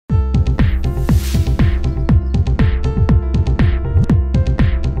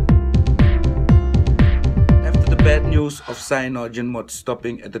news of CyanogenMod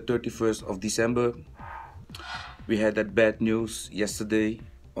stopping at the 31st of December. We had that bad news yesterday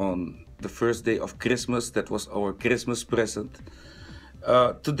on the first day of Christmas. That was our Christmas present.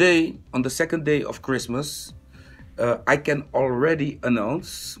 Today, on the second day of Christmas, I can already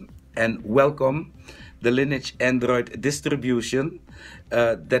announce and welcome the Lineage Android distribution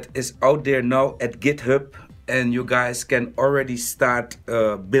that is out there now at GitHub, and you guys can already start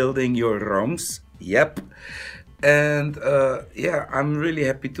building your ROMs. Yep. And yeah, I'm really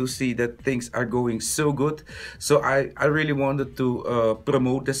happy to see that things are going so good. So I really wanted to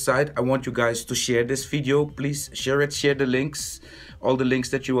promote this site. I want you guys to share this video. Please share it, share the links, all the links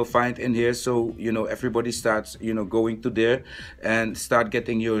that you will find in here, so everybody starts going to there and start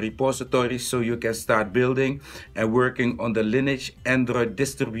getting your repositories, so you can start building and working on the Lineage Android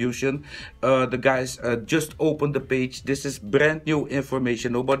distribution. The guys just opened the page. This is brand new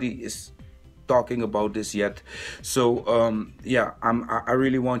information. Nobody is talking about this yet, so yeah, I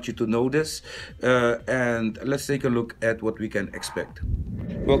really want you to know this, and let's take a look at what we can expect.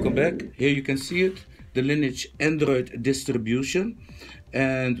 Welcome back. Here you can see it, the Lineage Android distribution,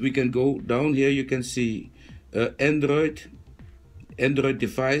 and we can go down here. You can see Android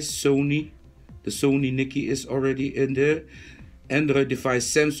device Sony. The Sony Nikki is already in there. Android device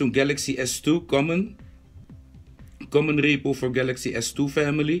Samsung Galaxy S2 common repo for Galaxy S2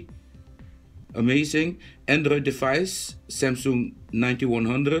 family. Amazing. Android device Samsung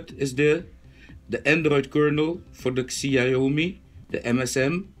 9100 is there. The Android kernel for the Xiaomi, the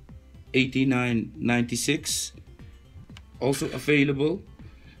MSM 8996, also available.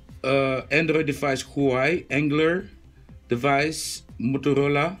 Android device Huawei Angler device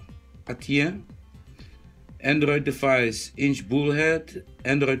Motorola Atien. Android device Inch Bullhead.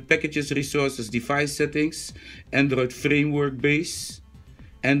 Android packages, resources, device settings. Android framework base.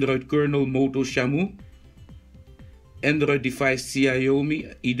 Android kernel Moto Shamu. Android device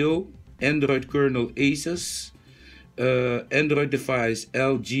Xiaomi Ido. Android kernel Asus. Android device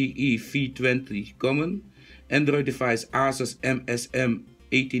LGE V20 common. Android device Asus MSM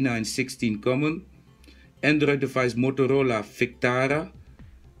 8916 common. Android device Motorola Victara.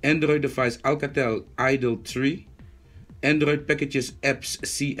 Android device Alcatel Idol 3. Android packages apps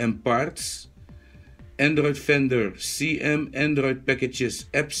CM parts. Android vendor CM, Android packages,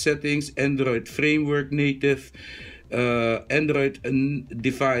 app settings, Android framework native, Android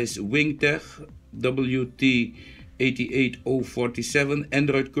device WingTech WT88047,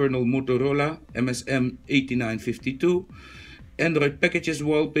 Android kernel Motorola MSM 8952, Android packages,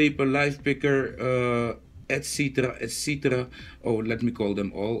 wallpaper, live picker, etc, etc. Oh, let me call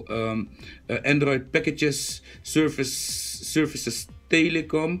them all. Android packages, services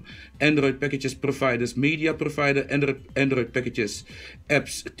telecom, Android packages providers, media provider, Android packages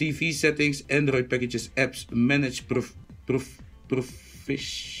apps TV settings, Android packages apps manage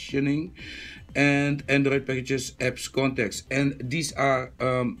provisioning, and Android packages apps contacts. And these are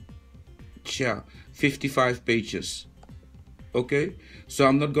 55 pages. Okay, so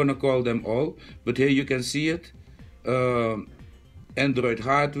I'm not gonna call them all, but here you can see it. Android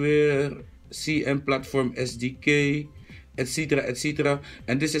hardware, CM platform, SDK, etc, etc,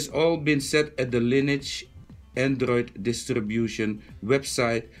 and this has all been set at the Lineage Android distribution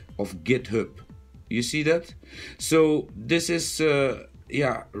website of GitHub. You see that? So this is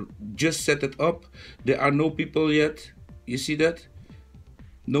yeah, just set it up. There are no people yet. You see that?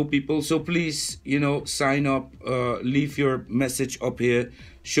 No people. So please, sign up, leave your message up here,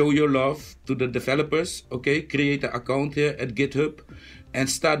 show your love to the developers. Okay, create an account here at GitHub and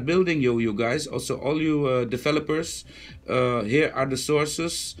start building, you guys. Also, all you developers, here are the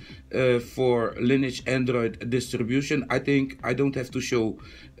sources for Lineage Android distribution. I think I don't have to show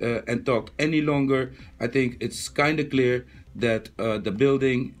and talk any longer. I think it's kind of clear that the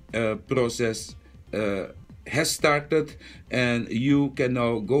building process has started, and you can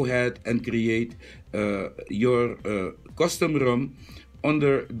now go ahead and create your custom ROM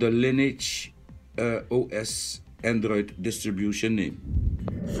under the Lineage OS Android distribution name.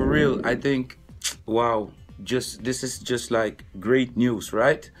 For real, I think, wow, this is just like great news,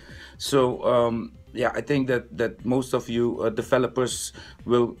 right? So yeah, I think that most of you developers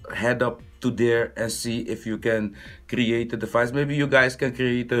will head up to there and see if you can create a device. Maybe you guys can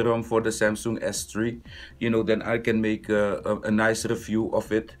create a ROM for the Samsung S3, then I can make a nice review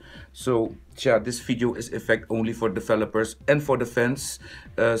of it. So yeah, this video is in fact only for developers and for the fans,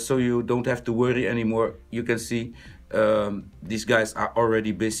 so you don't have to worry anymore. You can see these guys are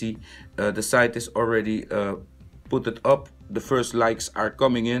already busy. The site is already put it up. The first likes are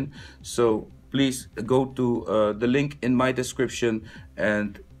coming in, so please go to the link in my description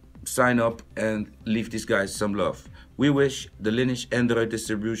and sign up and leave these guys some love. We wish the Lineage Android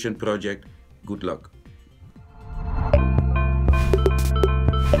distribution project good luck.